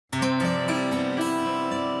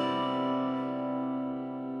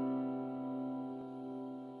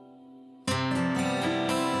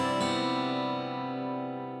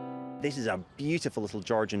This is a beautiful little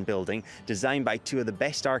Georgian building designed by two of the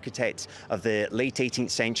best architects of the late 18th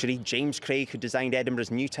century, James Craig, who designed Edinburgh's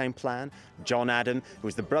New Town Plan, John Adam, who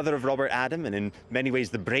was the brother of Robert Adam and in many ways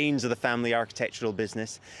the brains of the family architectural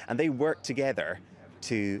business, and they worked together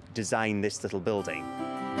to design this little building.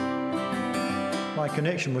 My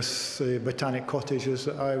connection with Botanic Cottage is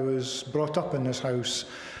that I was brought up in this house.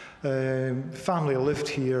 Family lived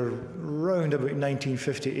here round about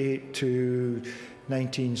 1958 to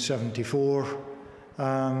 1974.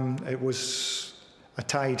 It was a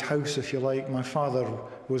tied house, if you like. My father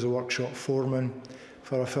was a workshop foreman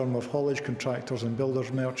for a firm of haulage contractors and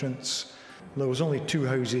builders merchants. There was only two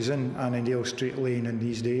houses in Annandale Street Lane in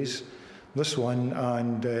these days. This one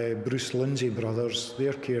and Bruce Lindsay Brothers,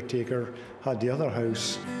 their caretaker, had the other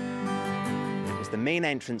house. It was the main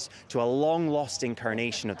entrance to a long-lost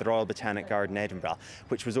incarnation of the Royal Botanic Garden, Edinburgh,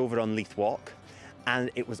 which was over on Leith Walk. And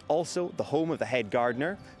it was also the home of the head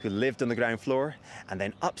gardener, who lived on the ground floor, and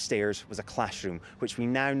then upstairs was a classroom, which we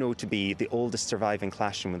now know to be the oldest surviving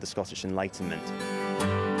classroom of the Scottish Enlightenment.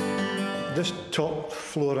 This top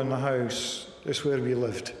floor in the house is where we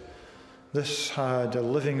lived. This had a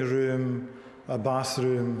living room, a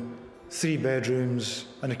bathroom, 3 bedrooms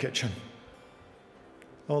and a kitchen,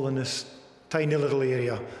 all in this tiny little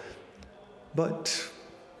area. But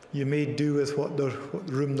you made do with what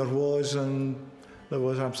room there was, and there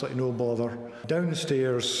was absolutely no bother.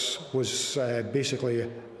 Downstairs was basically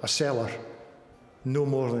a cellar, no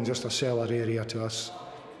more than just a cellar area to us.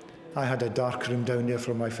 I had a dark room down there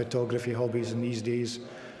for my photography hobbies in these days.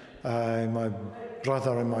 My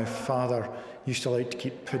brother and my father used to like to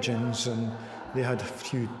keep pigeons, and they had a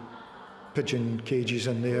few pigeon cages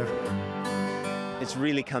in there. It's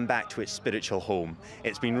really come back to its spiritual home.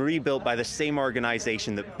 It's been rebuilt by the same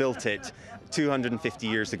organisation that built it 250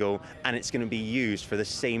 years ago, and it's going to be used for the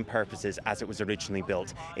same purposes as it was originally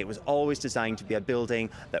built. It was always designed to be a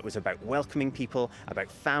building that was about welcoming people,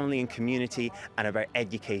 about family and community, and about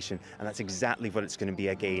education, and that's exactly what it's going to be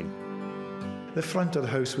again. The front of the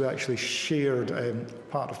house, we actually shared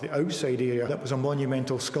part of the outside area. That was a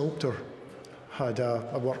monumental sculptor, had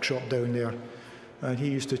a workshop down there, and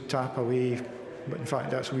he used to tap away. But in fact,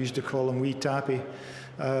 that's what we used to call him Wee Tappy,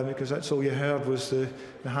 because that's all you heard was the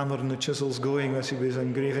hammer and the chisels going as he was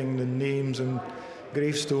engraving the names and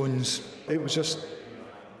gravestones. It was just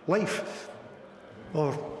life,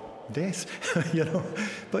 or death, you know.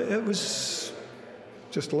 But it was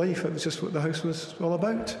just life. It was just what the house was all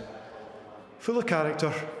about. Full of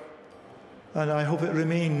character, and I hope it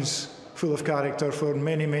remains full of character for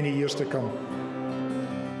many, many years to come.